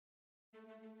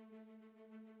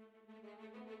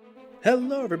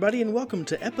Hello, everybody, and welcome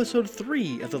to episode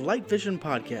 3 of the Light Vision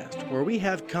Podcast, where we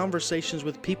have conversations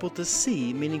with people to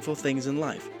see meaningful things in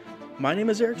life. My name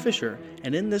is Eric Fisher,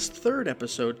 and in this third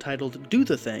episode titled Do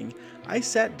the Thing, I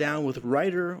sat down with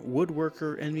writer,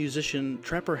 woodworker, and musician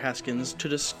Trapper Haskins to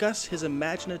discuss his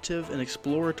imaginative and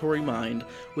exploratory mind,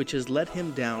 which has led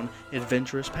him down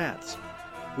adventurous paths.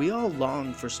 We all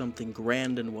long for something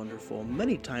grand and wonderful,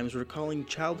 many times recalling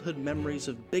childhood memories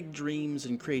of big dreams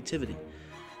and creativity.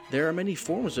 There are many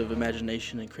forms of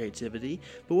imagination and creativity,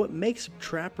 but what makes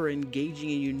Trapper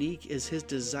engaging and unique is his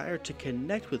desire to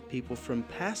connect with people from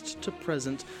past to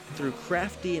present through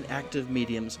crafty and active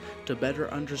mediums to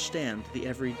better understand the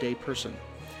everyday person.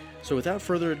 So without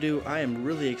further ado, I am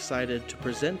really excited to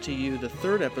present to you the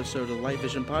third episode of the Light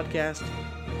Vision Podcast,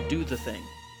 Do the Thing.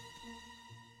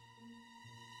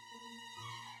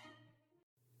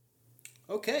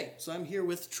 Okay, so I'm here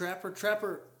with Trapper.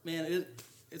 Trapper, man,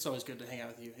 it's always good to hang out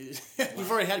with you. We've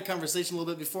already had a conversation a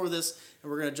little bit before this, and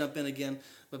we're going to jump in again.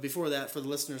 But before that, for the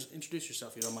listeners, introduce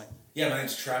yourself, if you don't mind. Yeah, my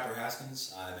name's Trapper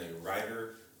Haskins. I'm a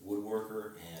writer,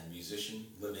 woodworker, and musician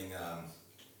living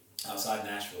outside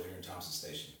Nashville here in Thompson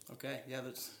Station. Okay, yeah,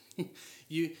 that's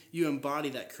you embody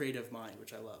that creative mind,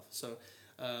 which I love. So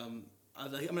I'm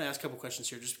going to ask a couple questions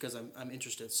here just because I'm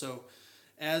interested. So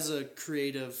as a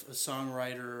creative, a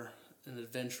songwriter, an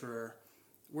adventurer,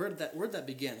 Where'd that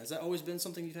begin? Has that always been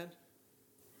something you've had?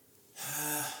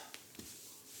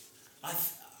 I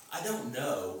don't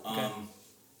know. Okay.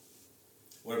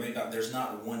 What I mean about there's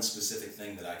not one specific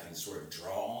thing that I can sort of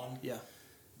draw on. Yeah.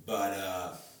 But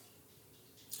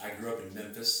I grew up in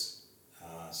Memphis,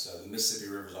 so the Mississippi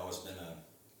River's always been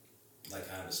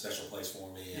kind of a special place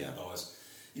for me. And I've always,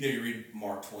 you read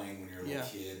Mark Twain when you're a little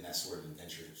kid, and that sort of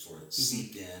adventure sort of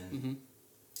seeped in. Mm-hmm.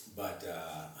 But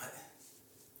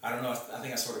I don't know. I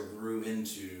think I sort of grew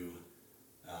into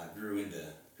that.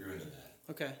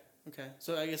 Okay.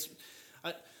 So I guess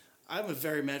I'm a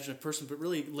very imaginative person, but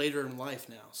really later in life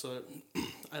now. So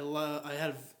I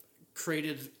have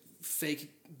created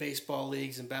fake baseball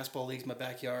leagues and basketball leagues in my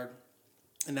backyard,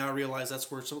 and now I realize that's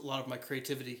where a lot of my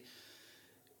creativity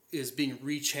is being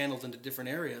rechanneled into different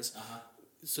areas. Uh-huh.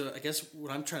 So I guess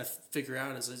what I'm trying to figure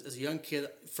out is, as a young kid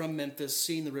from Memphis,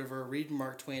 seeing the river, reading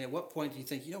Mark Twain, at what point do you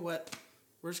think, you know what?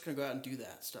 We're just going to go out and do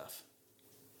that stuff.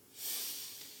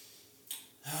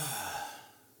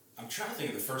 I'm trying to think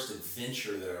of the first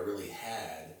adventure that I really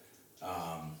had.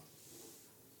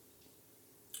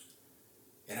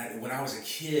 When I was a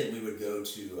kid, we would go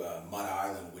to Mud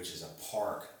Island, which is a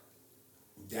park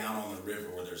down on the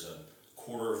river where there's a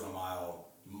quarter of a mile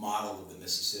model of the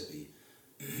Mississippi.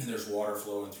 There's water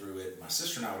flowing through it. My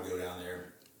sister and I would go down there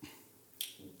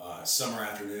summer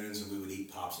afternoons, and we would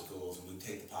eat popsicles, and we'd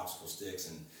take the popsicle sticks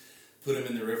and put them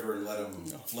in the river and let them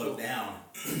float down.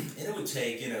 And it would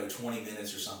take 20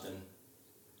 minutes or something.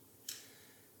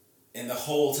 And the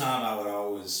whole time I would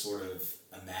always sort of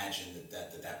imagine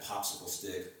that popsicle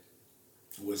stick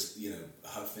was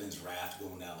Huck Finn's raft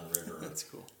going down the river. That's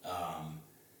cool.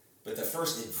 But the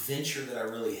first adventure that I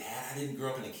really had, I didn't grow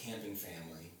up in a camping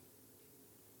family.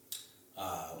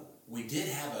 We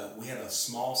had a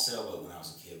small sailboat when I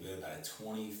was a kid. We had about a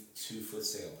 22-foot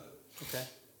sailboat. Okay.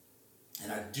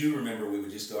 And I do remember we would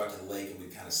just go out to the lake and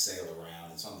we'd kind of sail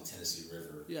around. It's on the Tennessee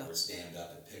River, where it's dammed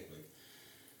up at Pickwick.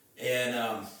 And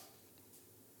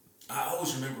I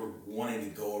always remember wanting to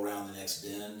go around the next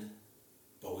bend,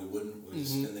 but we wouldn't. We would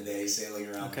spend the day sailing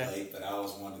around the lake. But I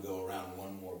always wanted to go around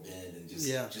one more bend and just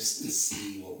to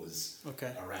see what was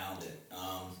around it.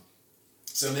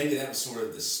 So maybe that was sort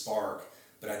of the spark.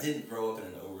 But I didn't grow up in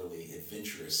an overly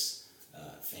adventurous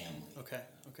family. Okay.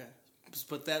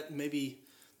 But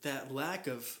that lack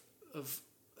of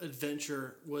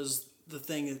adventure was the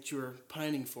thing that you were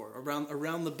pining for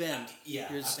around the bend.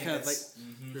 Yeah, you're just kind of like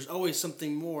there's always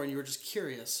something more, and you were just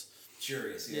curious.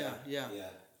 Yeah.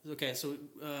 Okay, so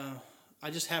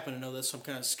I just happen to know this, so I'm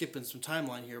kind of skipping some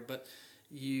timeline here. But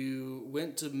you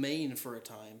went to Maine for a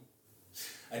time.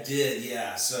 I did,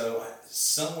 yeah. So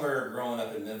somewhere growing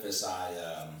up in Memphis,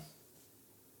 I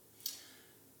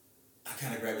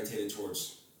kind of gravitated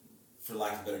towards, for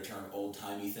lack of a better term,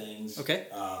 old-timey things. Okay.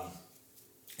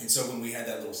 And so when we had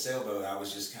that little sailboat, I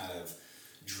was just kind of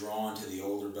drawn to the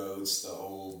older boats, the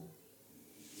old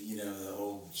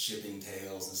shipping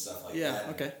tales and stuff like that. Yeah,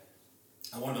 okay.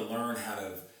 I wanted to learn how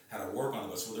to work on the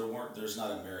boats. Well, there's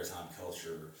not a maritime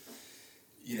culture,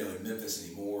 in Memphis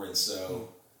anymore, and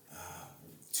so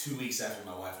 2 weeks after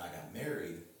my wife and I got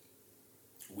married,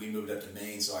 we moved up to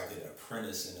Maine so I could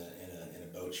apprentice in a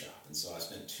boat shop. And so I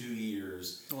spent 2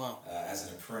 years as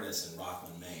an apprentice in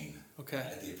Rockland, Maine,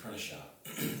 at the apprentice shop.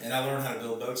 And I learned how to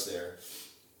build boats there.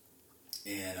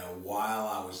 And while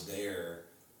I was there,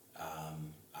 I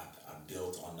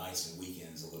built on nights and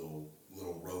weekends a little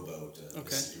rowboat,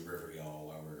 Mississippi River, y'all,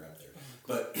 while we were up there.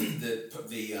 But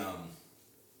the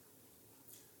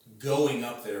going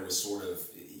up there was sort of,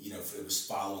 it was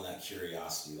following that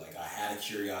curiosity. Like, I had a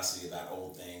curiosity about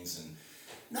old things, and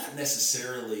not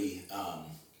necessarily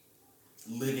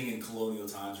living in colonial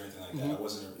times or anything like that. I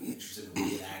wasn't interested in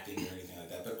reenacting or anything like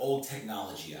that, but old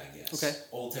technology, I guess. Okay.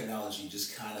 Old technology,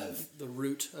 just kind of the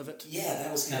root of it. Yeah,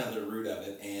 that was kind of the root of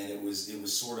it, and it was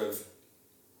sort of,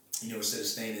 instead of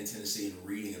staying in Tennessee and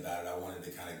reading about it, I wanted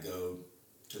to kind of go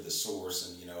to the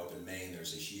source. And up in Maine,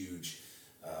 there's a huge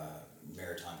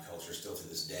maritime culture still to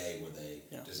this day where they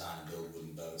design and build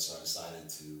wooden boats. So I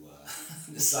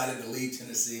decided to leave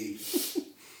Tennessee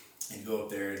and go up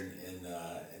there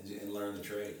and learn the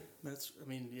trade.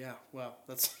 Wow.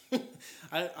 That's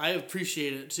I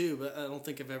appreciate it too, but I don't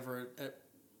think I've ever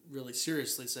really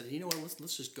seriously said,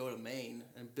 let's just go to Maine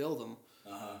and build them.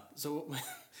 So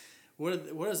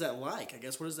what is that like? I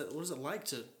guess what is it like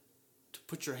to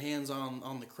put your hands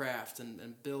on the craft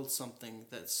and build something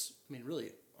that's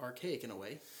really archaic in a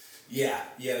way? Yeah.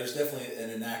 There's definitely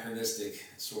an anachronistic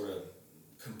sort of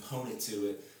component to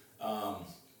it.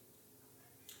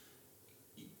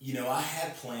 I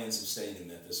had plans of staying in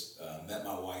Memphis. Met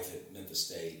my wife at Memphis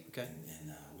State, and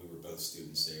we were both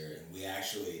students there. And we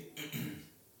actually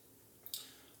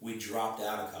we dropped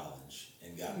out of college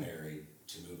and got married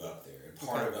to move up there. And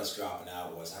part of us dropping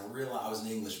out was I was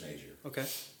an English major. Okay.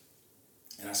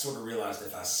 And I sort of realized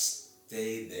if I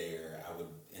stayed there, I would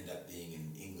end up being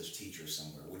an English teacher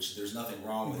somewhere. Which there's nothing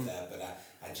wrong with that, but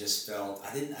I just felt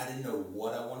I didn't know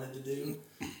what I wanted to do,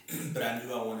 but I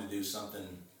knew I wanted to do something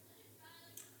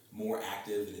more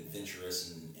active and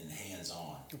adventurous and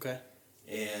hands-on. Okay.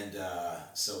 And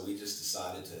so we just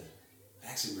decided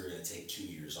we were going to take 2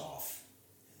 years off.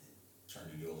 It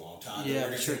turned into a long time. Yeah, we were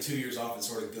going to take 2 years off and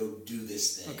sort of go do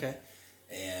this thing. Okay.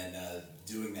 And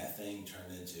doing that thing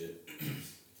turned into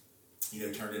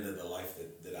the life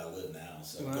that I live now.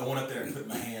 So going up there and putting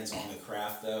my hands on the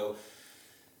craft, though,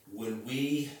 when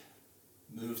we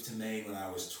moved to Maine when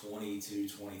I was 22,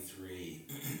 23,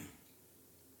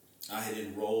 I had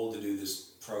enrolled to do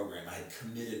this program. I had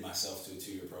committed myself to a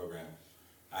 2-year program.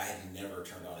 I had never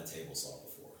turned on a table saw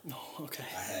before. Oh, okay.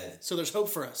 So there's hope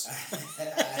for us. I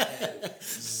had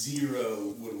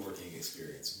zero woodworking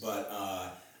experience, but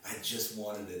I just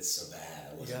wanted it so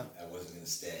bad. I wasn't going to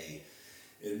stay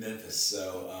in Memphis.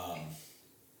 So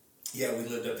we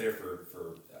lived up there for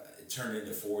it turned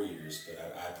into 4 years,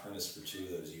 but I apprenticed for 2 of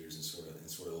those years and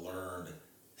sort of learned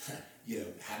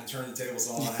how to turn the tables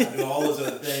on, how to do all those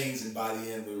other things, and by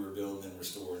the end we were building and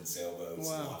restoring sailboats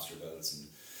and lobster boats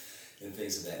and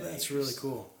things of that nature. That's really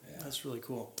cool. Yeah. That's really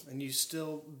cool. And you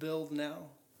still build now?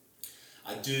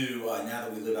 I do. Now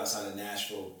that we live outside of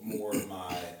Nashville, more of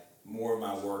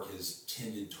my work has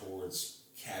tended towards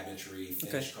cabinetry,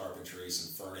 finished carpentry,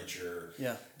 some furniture.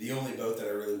 Yeah. The only boat that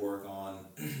I really work on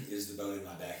is the boat in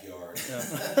my backyard,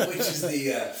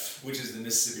 which is the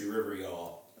Mississippi River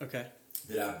Yawl. Okay.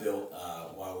 That I built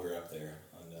while we were up there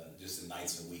on just the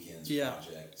nights and weekends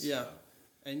project. So. Yeah.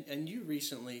 And you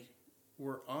recently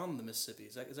were on the Mississippi.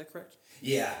 Is that correct?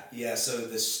 Yeah. So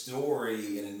the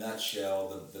story in a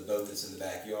nutshell, the boat that's in the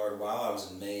backyard, while I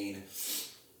was in Maine,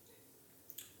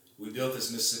 we built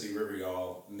this Mississippi River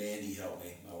Yawl. Mandy helped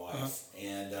me, my wife.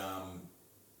 And,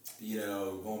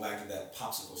 going back to that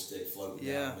popsicle stick floating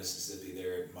down Mississippi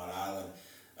there at Mud Island,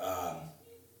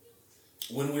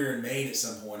 when we were in Maine at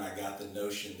some point, I got the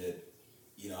notion that,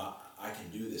 I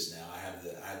can do this now. I have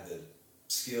the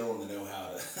skill and the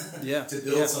know-how to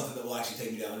build something that will actually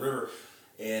take me down the river.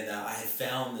 And I had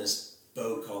found this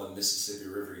boat called the Mississippi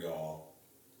River Yawl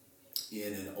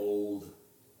in an old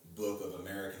book of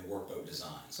American workboat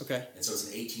designs. Okay. And so it's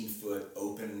an 18-foot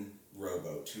open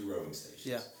rowboat, 2 rowing stations.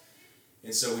 Yeah.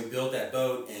 And so we built that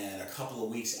boat, and a couple of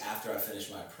weeks after I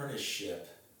finished my apprenticeship,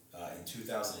 in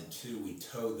 2002, we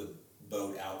towed the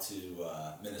boat out to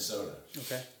Minnesota.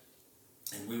 Okay.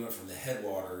 And we went from the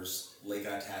headwaters, Lake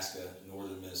Itasca,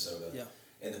 northern Minnesota. Yeah.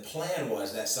 And the plan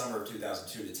was that summer of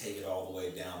 2002 to take it all the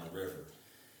way down the river.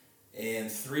 And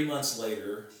 3 months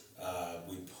later,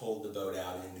 we pulled the boat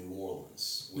out in New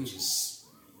Orleans, which is,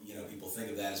 people think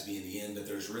of that as being the end, but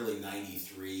there's really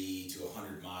 93 to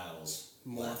 100 miles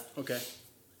left. Okay.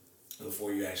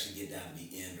 Before you actually get down to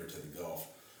the end or to the Gulf.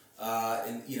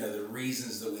 And the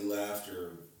reasons that we left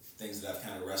are things that I've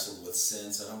kind of wrestled with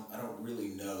since. I don't really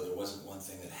know. There wasn't one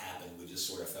thing that happened. We just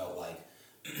sort of felt like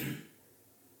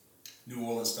New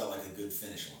Orleans felt like a good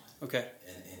finish line. Okay.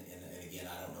 And again,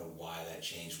 I don't know why that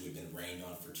changed. We've been rained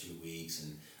on for 2 weeks,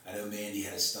 and I know Mandy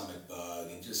had a stomach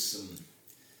bug, and just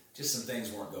just some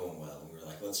things weren't going well. And we were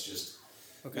like,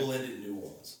 we'll end it in New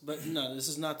Orleans. But no, this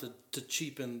is not to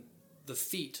cheapen the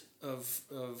feat of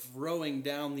rowing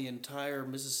down the entire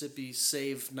Mississippi,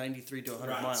 save 93 to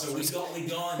 100 miles. So we've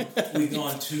gone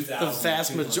 2,000. The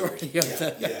vast majority of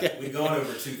that. Yeah, we've gone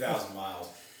over 2,000 miles.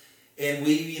 And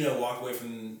we, walked away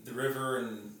from the river,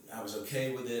 and I was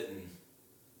okay with it, and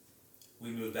we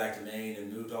moved back to Maine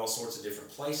and moved all sorts of different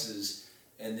places,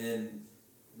 and then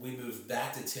we moved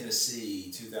back to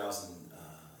Tennessee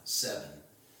 2007,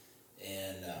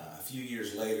 and a few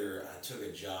years later I took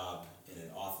a job in an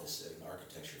office at an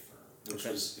architecture firm, which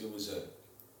was a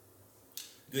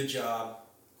good job,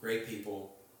 great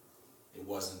people. It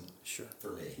wasn't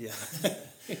for me. Yeah.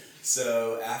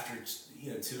 So after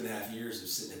 2.5 years of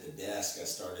sitting at the desk, I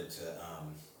started to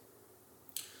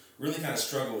really kind of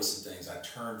struggle with some things. I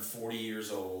turned 40 years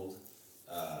old,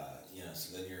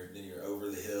 so then you're over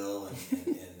the hill,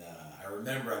 and I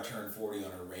remember I turned 40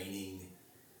 on a rainy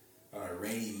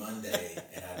Monday,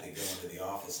 and I had to go into the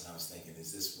office, and I was thinking,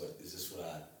 is this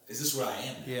what I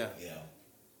am now? Yeah.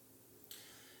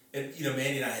 And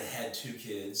Mandy and I had 2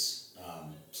 kids,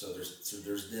 so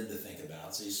there's them to think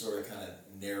about. So you sort of kind of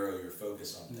narrow your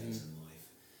focus on things in life,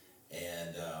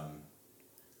 and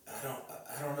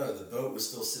I don't know. The boat was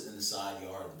still sitting in the side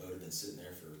yard. The boat had been sitting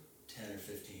there for 10 or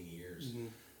 15 years.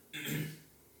 Mm-hmm.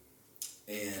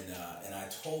 And I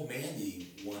told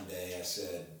Mandy one day, I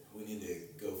said, we need to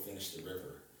go finish the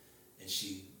river. And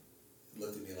she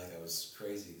looked at me like I was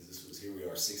crazy, because here we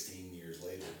are 16 years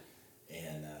later.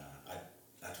 And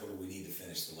I told her we need to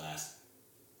finish the last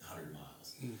 100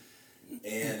 miles. Mm-hmm.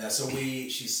 And so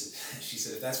she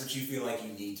said, if that's what you feel like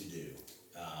you need to do,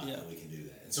 then we can do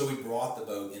that. And so we brought the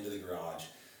boat into the garage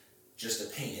just to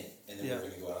paint it, and then we were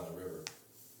going to go out on the river.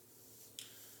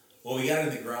 Well, we got in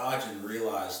the garage and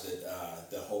realized that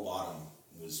the whole bottom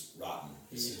was rotten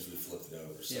as soon as we flipped it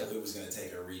over. So it was going to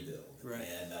take a rebuild. Right.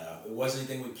 And it wasn't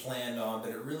anything we planned on,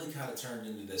 but it really kind of turned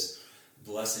into this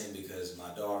blessing, because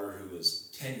my daughter, who was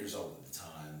 10 years old at the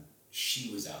time,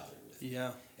 she was out there with me.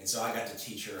 Yeah. And so I got to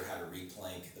teach her how to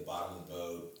replank the bottom of the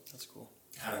boat. That's cool.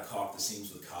 How to caulk the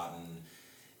seams with cotton,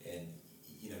 and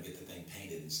get the thing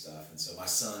painted and stuff. And so my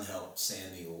son helped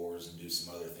sand the oars and do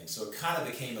some other things. So it kind of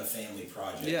became a family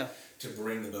project to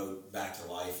bring the boat back to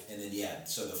life. And then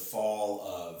so the fall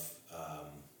of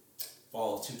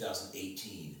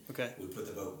 2018, we put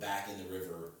the boat back in the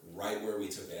river right where we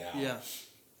took it out. Yeah.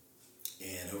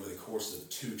 And over the course of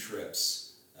 2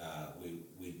 trips,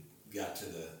 we got to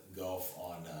the Gulf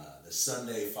on the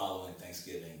Sunday following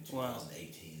Thanksgiving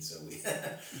 2018. Wow. So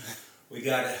we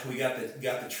got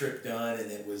the trip done,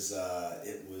 and it was I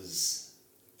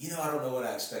don't know what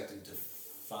I expected to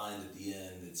find at the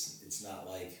end. It's not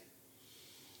like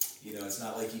it's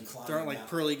not like you climb. There aren't like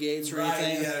pearly gates or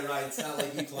anything. Yeah, right. It's not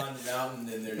like you climb the mountain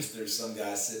and there's some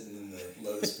guy sitting in the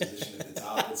lotus position at the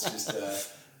top. It's just a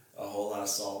whole lot of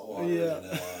salt water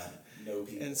and no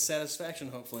people. And satisfaction,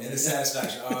 hopefully. And the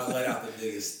satisfaction. Oh, I let out the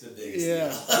biggest.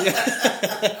 Yeah.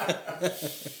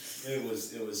 It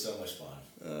was so much fun.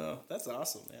 Oh, that's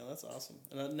awesome, man. That's awesome.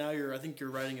 And now I think you're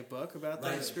writing a book about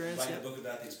that experience. Writing a book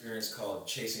about the experience called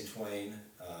Chasing Twain,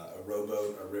 a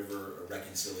rowboat, a river, a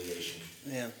reconciliation.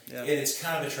 Yeah. And it's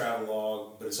kind of a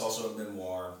travelogue, but it's also a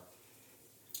memoir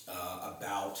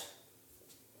about.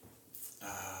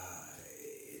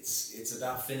 It's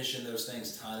about finishing those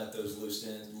things, tying up those loose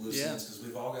ends, because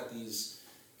we've all got these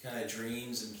kind of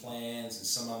dreams and plans, and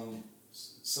some of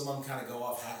them kind of go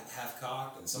off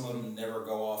half-cocked, and some of them never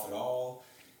go off at all.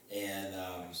 And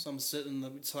some sit in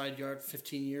the side yard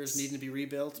 15 years, needing to be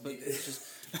rebuilt, but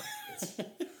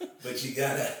but you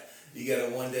gotta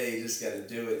one day you just gotta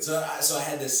do it. So I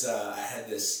had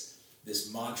this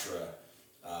mantra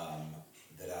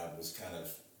that I was kind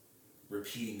of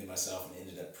repeating to myself, and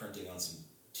ended up printing on some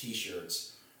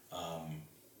T-shirts.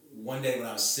 One day when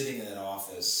I was sitting in that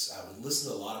office, I would listen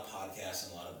to a lot of podcasts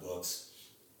and a lot of books,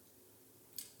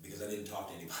 because I didn't talk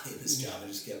to anybody in this job. I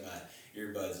just kept my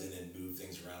earbuds in and moved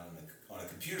things around on a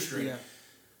computer screen. Yeah.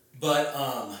 But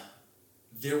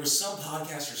there was some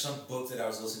podcast or some book that I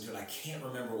was listening to, and I can't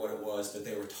remember what it was, but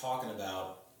they were talking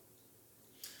about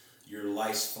your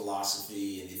life's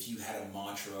philosophy, and if you had a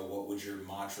mantra, what would your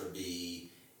mantra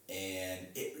be? And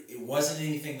it wasn't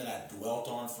anything that I dwelt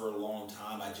on for a long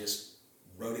time. I just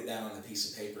wrote it down on a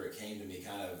piece of paper. It came to me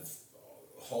kind of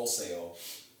wholesale.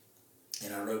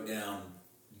 And I wrote down,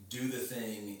 do the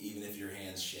thing even if your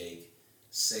hands shake.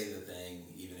 Say the thing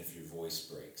even if your voice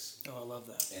breaks. Oh, I love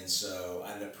that. And so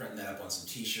I ended up printing that up on some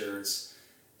T-shirts.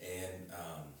 And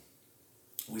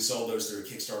we sold those through a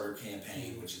Kickstarter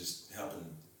campaign, which is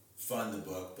helping fund the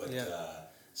book. But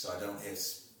so I don't...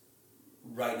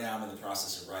 right now I'm in the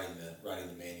process of writing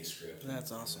the manuscript.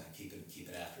 That's awesome. Keeping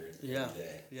after it every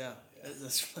day. Yeah.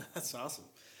 That's awesome.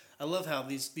 I love how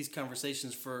these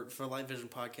conversations for Light Vision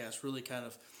Podcast really kind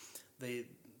of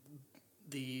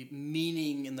the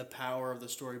meaning and the power of the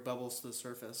story bubbles to the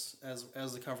surface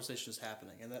as the conversation is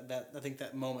happening, and that I think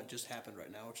that moment just happened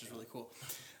right now, which is really cool.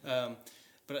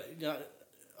 But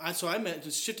I met,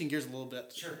 just shifting gears a little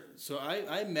bit. Sure. So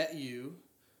I met you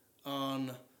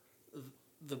on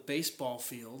the baseball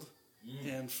field,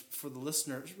 and for the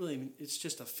listeners, really, it's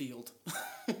just a field.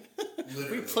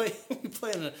 Literally. We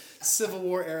play in a Civil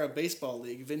War era baseball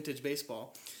league, vintage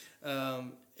baseball,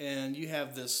 and you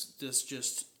have this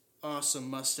just awesome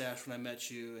mustache when I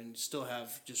met you, and you still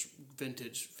have just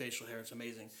vintage facial hair. It's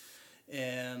amazing,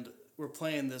 and we're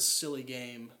playing this silly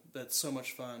game that's so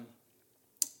much fun.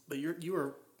 But you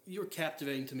were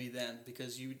captivating to me then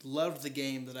because you loved the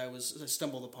game that I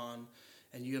stumbled upon,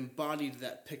 and you embodied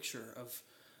that picture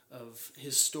of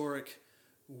historic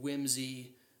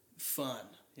whimsy, fun.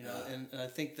 And I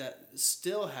think that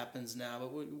still happens now.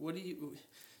 But what do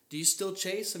you still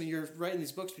chase? I mean, you're writing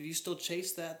these books, but do you still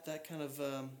chase that kind of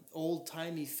old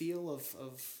timey feel of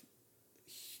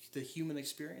the human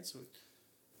experience?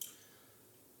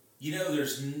 We've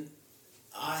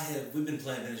been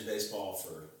playing vintage baseball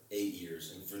for 8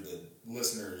 years, and for the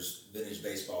listeners, vintage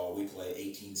baseball, we play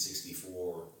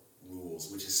 1864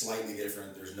 rules, which is slightly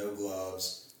different. There's no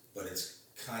gloves, but it's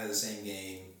kind of the same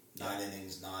game. 9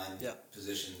 innings, 9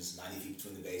 positions, 90 feet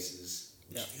between the bases,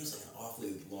 which feels like an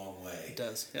awfully long way. It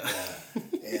does,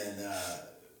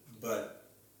 But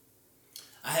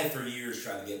I had for years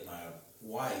tried to get my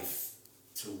wife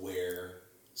to wear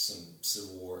some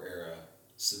Civil War era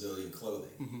civilian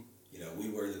clothing. Mm-hmm. We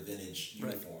wear the vintage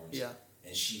uniforms,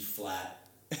 and she flat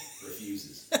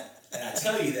refuses. And I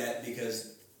tell you that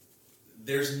because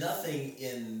there's nothing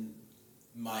in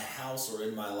my house or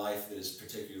in my life that is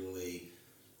particularly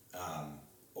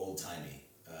old-timey.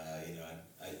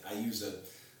 I use a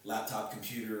laptop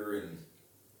computer, and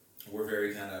we're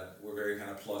very kind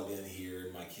of plugged in here,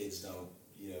 and my kids don't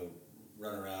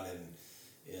run around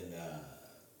in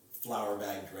flower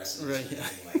bag dresses or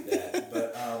anything like that.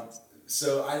 But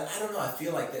so I don't know. I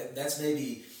feel like that's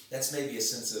maybe a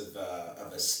sense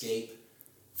of escape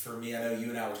for me. I know you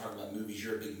and I were talking about movies.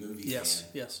 You're a big movie fan.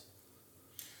 Yes.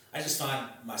 I just find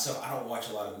myself, I don't watch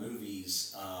a lot of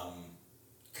movies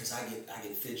because I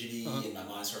get fidgety and my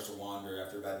mind starts to wander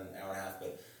after about an hour and a half.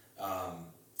 But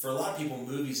for a lot of people,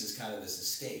 movies is kind of this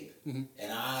escape, and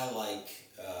I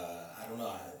I don't know.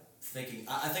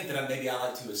 I think that maybe I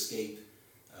like to escape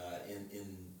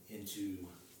into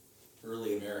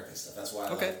early American stuff. That's why I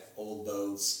like old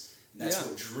boats. And that's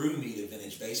what drew me to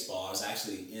vintage baseball. I was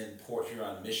actually in Port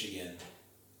Huron, Michigan,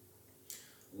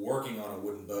 working on a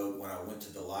wooden boat when I went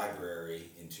to the library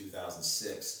in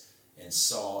 2006 and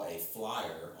saw a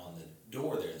flyer on the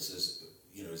door there that says,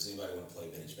 does anybody want to play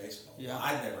vintage baseball? Yeah. Well,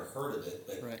 I'd never heard of it,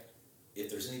 but if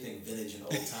there's anything vintage and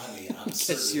old-timey, I'm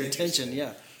certainly gets your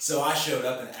attention, So I showed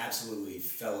up and absolutely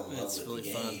fell in love with really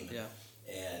the game. Fun.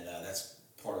 And that's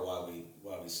part of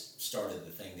why we started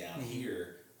the thing down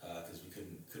here, because we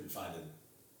couldn't find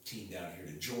a team down here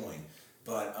to join.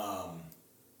 But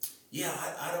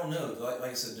I don't know.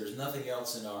 Like I said, there's nothing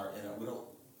else in our we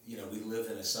don't we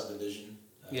live in a subdivision.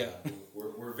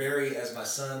 We're very, as my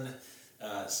son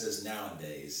says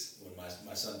nowadays, when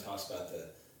my son talks about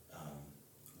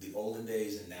the olden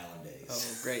days and nowadays.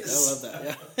 Oh, great. I love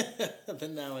that. The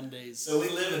nowadays. So we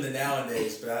live in the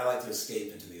nowadays, but I like to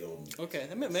escape into the olden days. Okay,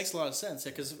 that makes a lot of sense,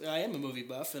 because I am a movie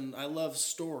buff, and I love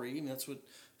story. I mean, that's what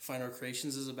Fine Art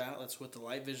Creations is about. That's what the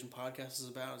Light Vision podcast is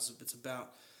about. It's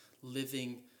about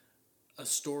living a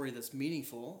story that's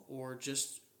meaningful, or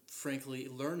just, frankly,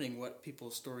 learning what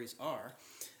people's stories are.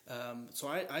 So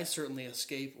I certainly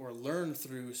escape or learn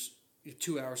through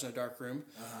 2 hours in a dark room,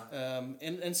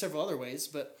 and several other ways.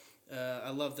 But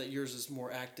I love that yours is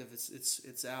more active.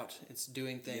 It's out. It's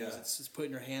doing things. Yeah. It's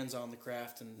putting your hands on the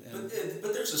craft.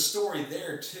 But there's a story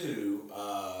there too,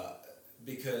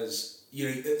 because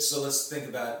So let's think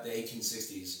about the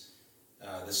 1860s.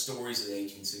 The stories of the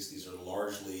 1860s are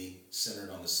largely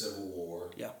centered on the Civil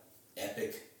War. Yeah.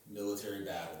 Epic military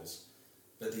battles.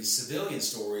 But these civilian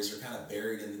stories are kind of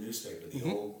buried in the newspaper.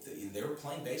 They were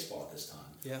playing baseball at this time.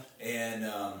 Yeah. And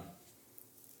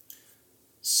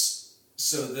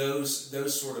so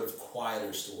those sort of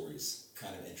quieter stories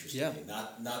kind of interest me.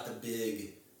 Not the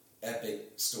big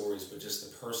epic stories, but just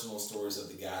the personal stories of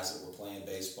the guys that were playing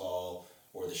baseball,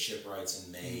 or the shipwrights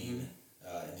in Maine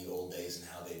in the old days, and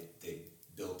how they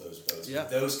built those boats. Yeah.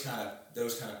 But those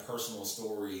kind of personal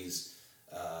stories.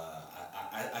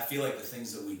 I feel like the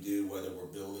things that we do, whether we're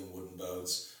building wooden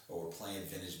boats or we're playing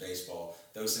vintage baseball.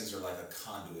 Those things are like a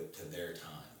conduit to their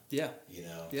time. Yeah. You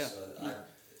know? Yeah. So I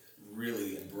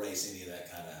really embrace any of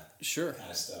that kind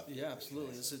of stuff. Yeah,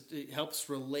 absolutely. It helps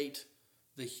relate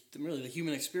the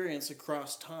human experience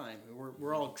across time.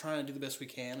 We're all trying to do the best we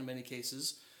can in many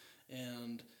cases,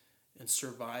 and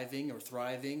surviving or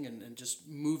thriving and just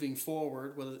moving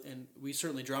forward. And we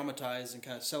certainly dramatize and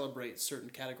kind of celebrate certain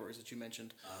categories that you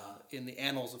mentioned in the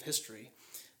annals of history.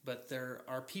 But there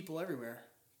are people everywhere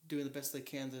doing the best they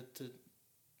can to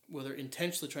whether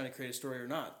intentionally trying to create a story or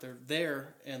not. They're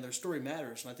there, and their story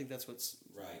matters. And I think that's what's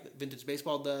vintage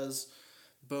baseball does,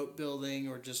 boat building,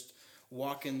 or just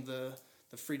walking the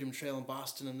Freedom Trail in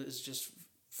Boston, and it's just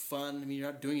fun. I mean, you're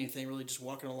not doing anything, really, just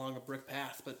walking along a brick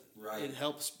path, but it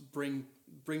helps bring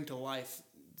to life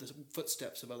the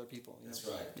footsteps of other people. You know? That's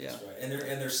right. Yeah. That's right.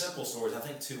 And they're simple stories. I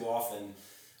think too often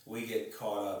we get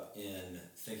caught up in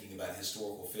thinking about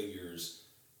historical figures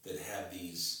that have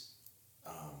these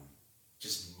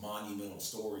just monumental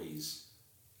stories,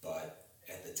 but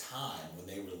at the time when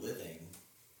they were living,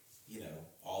 you know,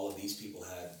 all of these people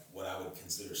had what I would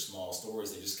consider small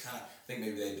stories. They just kind of think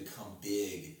maybe they become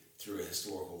big through a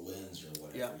historical lens or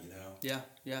whatever, you know? Yeah,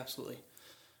 absolutely.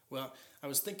 Well, I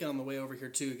was thinking on the way over here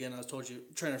too, again, I told you,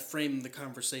 trying to frame the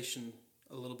conversation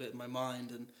a little bit in my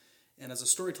mind, and as a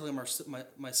storyteller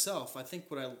myself, I think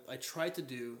what I try to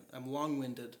do, I'm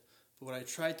long-winded, but what I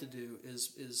try to do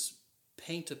is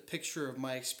paint a picture of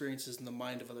my experiences in the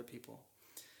mind of other people.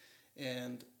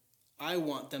 And I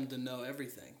want them to know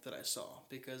everything that I saw,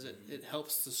 because it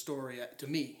helps the story to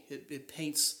me. It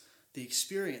paints the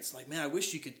experience. Like, man, I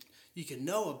wish you could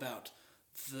know about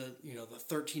the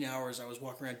 13 hours I was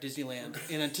walking around Disneyland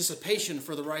in anticipation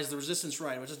for the Rise of the Resistance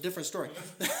ride, which is a different story.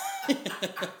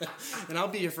 And I'll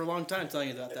be here for a long time telling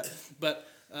you about that. But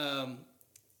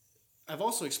I've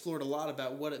also explored a lot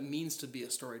about what it means to be a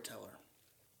storyteller.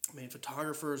 I mean,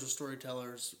 photographers are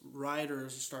storytellers,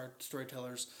 writers are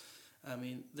storytellers. I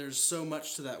mean, there's so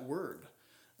much to that word.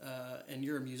 And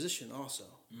you're a musician also.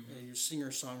 Mm-hmm. You're a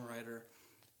singer-songwriter.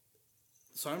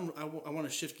 So I want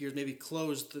to shift gears, maybe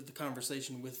close the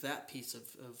conversation with that piece of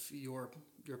your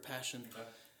passion.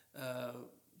 Okay.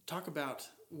 Talk about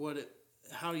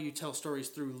how you tell stories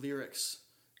through lyrics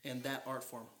and that art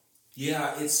form.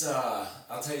 Yeah, it's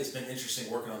I'll tell you, it's been interesting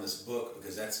working on this book,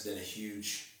 because that's been a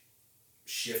huge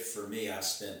shift for me. I've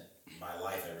spent my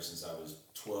life ever since I was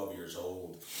 12 years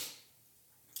old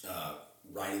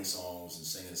writing songs and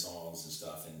singing songs and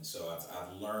stuff, and so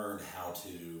I've learned how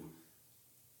to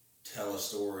tell a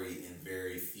story in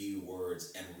very few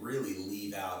words and really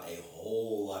leave out a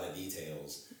whole lot of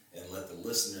details and let the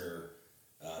listener,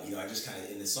 I just kind of,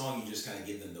 in the song, you just kind of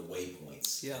give them the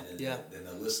waypoints. Yeah. And then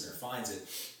the listener finds it.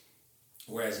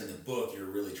 Whereas in the book, you're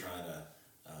really trying to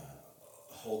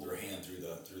hold their hand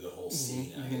through the whole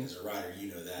scene. Mm-hmm. I mean, as a writer, you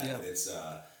know that. Yeah. But it's,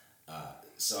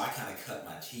 so I kind of cut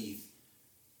my teeth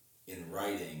in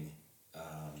writing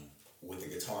with the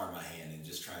guitar in my hand and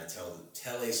just trying to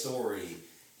tell a story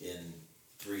in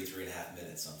 3.5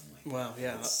 minutes, something like that. Wow,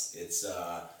 yeah. It's it's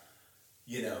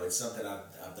something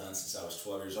I've done since I was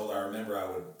 12 years old. I remember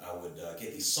I would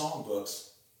get these song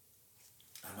books.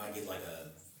 I might get like a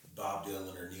Bob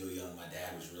Dylan or Neil Young. My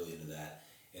dad was really into that.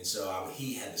 And so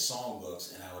he had the song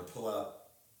books, and I would pull out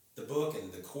the book,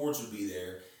 and the chords would be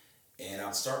there, and I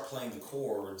would start playing the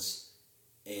chords,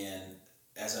 and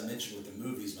as I mentioned with the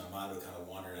movies, my mind would kind of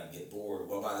wander and I'd get bored.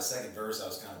 Well, by the second verse, I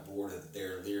was kind of bored of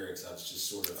their lyrics. I was just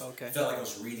sort of felt like I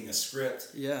was reading a script,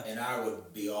 and I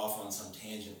would be off on some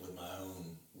tangent with my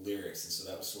own lyrics, and so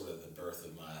that was sort of the birth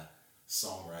of my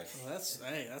songwriting. Well,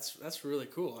 that's really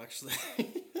cool, actually.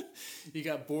 You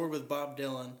got bored with Bob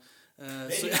Dylan.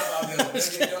 Maybe not Bob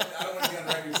Dylan. I don't want to be on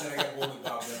record saying I got bored with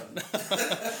Bob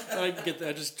Dylan. I get that.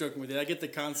 I'm just joking with you. I get the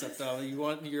concept of you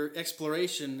want your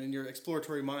exploration and your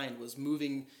exploratory mind was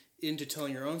moving into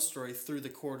telling your own story through the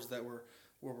chords that were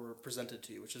presented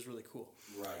to you, which is really cool.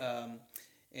 Right.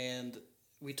 And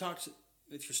we talked,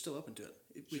 if you're still open to it,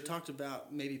 we talked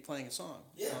about maybe playing a song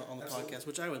on the podcast,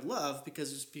 which I would love,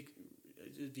 because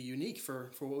it'd be unique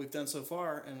for what we've done so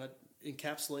far, and it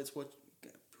encapsulates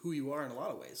who you are in a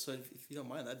lot of ways. So if you don't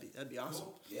mind, that'd be awesome.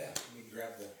 Cool. Yeah, let me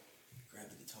grab the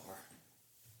guitar.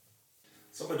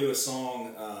 So I'm gonna do a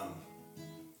song.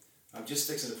 I'm just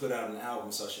fixing to put out an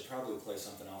album, so I should probably play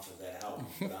something off of that album,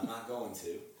 but I'm not going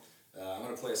to. I'm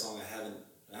gonna play a song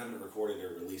I haven't recorded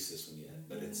or released this one yet,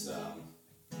 but it's. I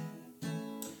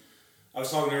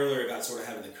was talking earlier about sort of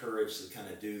having the courage to kind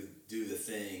of do the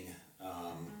thing.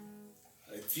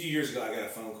 A few years ago, I got a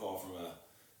phone call from a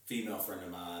female friend of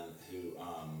mine who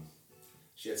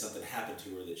she had something happen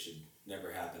to her that should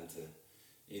never happen to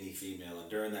any female, and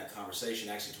during that conversation,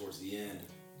 actually towards the end,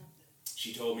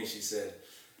 she told me, she said,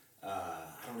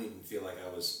 I don't even feel like I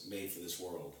was made for this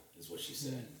world, is what she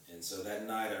said. And so that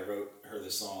night I wrote her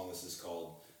this song. This is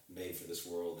called Made for This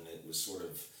World, and it was sort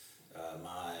of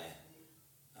my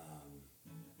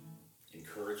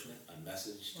encouragement, my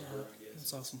message to her, I guess.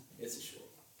 That's awesome. It's a short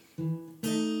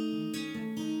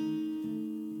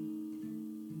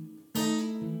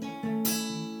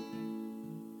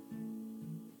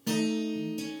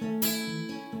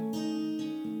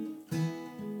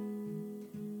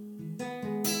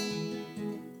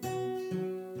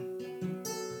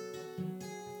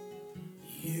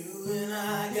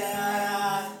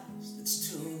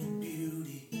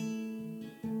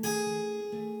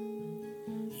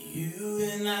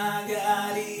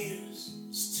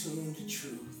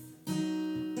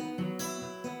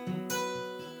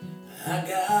I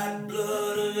got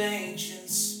blood of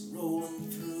ancients rolling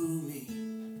through me.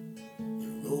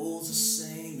 It rolls the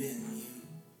same in you.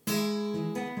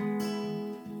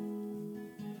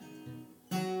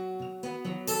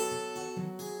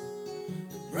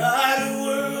 The brighter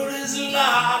world is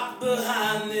locked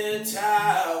behind their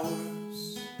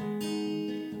towers.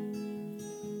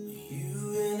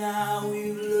 You and I,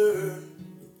 we've learned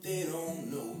what they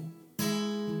don't know.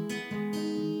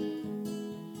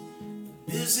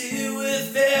 Busy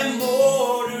with their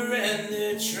mortar and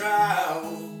their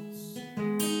trowels,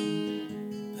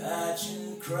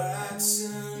 patching cracks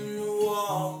in the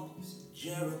walls of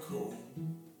Jericho.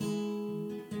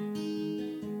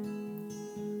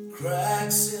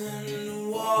 Cracks in the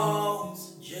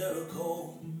walls of Jericho.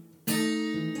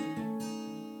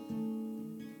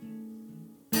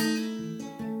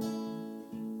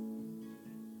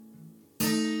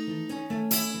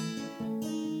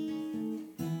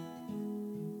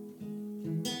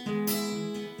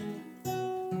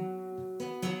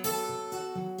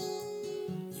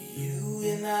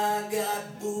 I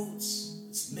got boots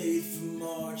that's made for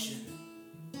marching.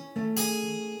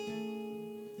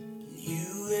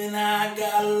 You and I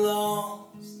got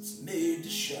lungs that's made to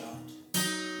shout.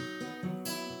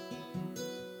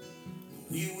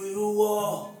 We will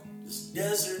walk this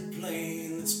desert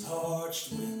plain that's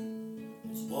parched when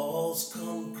those walls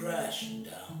come crashing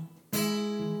down.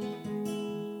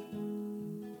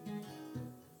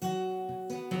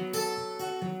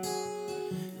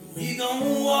 We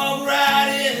gon' walk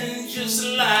right in just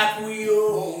like we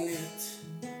own it.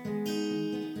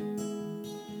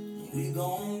 We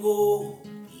gon' go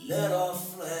let our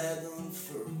flag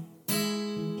unfurl.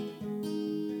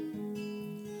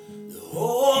 The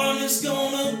horn is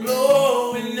gonna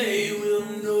blow and they will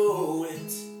know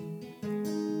it.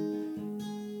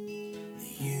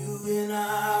 You and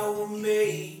I were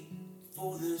made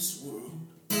for this world.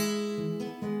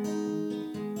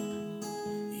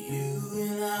 You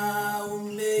and I were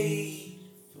made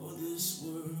for this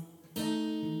world.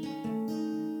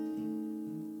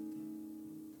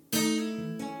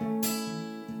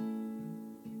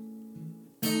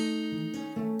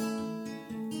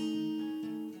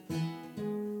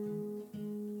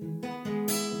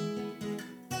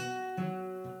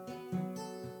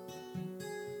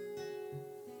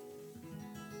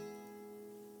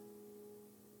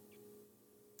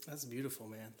 That's beautiful,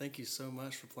 man. Thank you so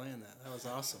much for playing that. That was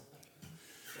awesome.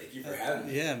 Thank you for having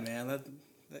me. Yeah, man. That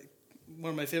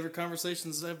one of my favorite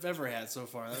conversations I've ever had so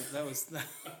far. That was.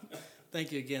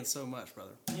 Thank you again so much,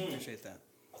 brother. Appreciate that.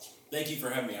 Thank you for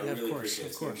having me. I really appreciate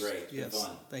it. It's been great. It's been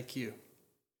fun. Thank you.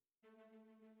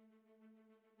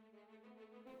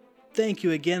 Thank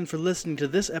you again for listening to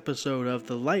this episode of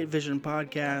the Light Vision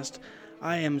Podcast.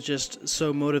 I am just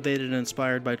so motivated and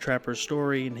inspired by Trapper's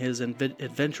story and his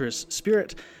adventurous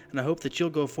spirit, and I hope that you'll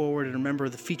go forward and remember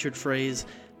the featured phrase,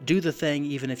 do the thing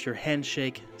even if your hands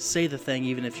shake, say the thing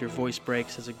even if your voice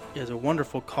breaks, as a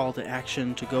wonderful call to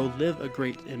action to go live a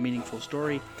great and meaningful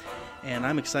story. And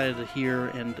I'm excited to hear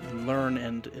and learn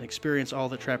and experience all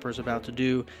that Trapper is about to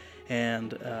do,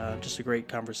 and just a great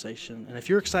conversation. And if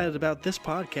you're excited about this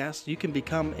podcast, you can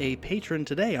become a patron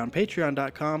today on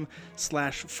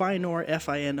patreon.com/Finor,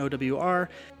 Finowr.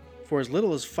 For as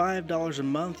little as $5 a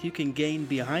month, you can gain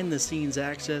behind-the-scenes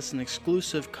access and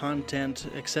exclusive content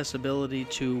accessibility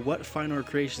to what Finor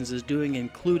Creations is doing,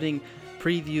 including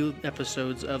preview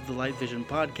episodes of the Light Vision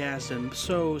Podcast and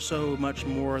so much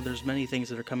more. There's many things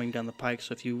that are coming down the pike,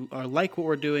 so if you like what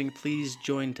we're doing, please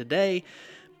join today.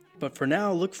 But for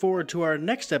now, look forward to our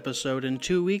next episode in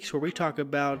 2 weeks, where we talk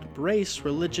about race,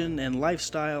 religion, and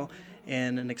lifestyle,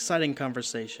 and an exciting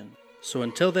conversation. So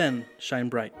until then, shine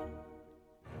bright.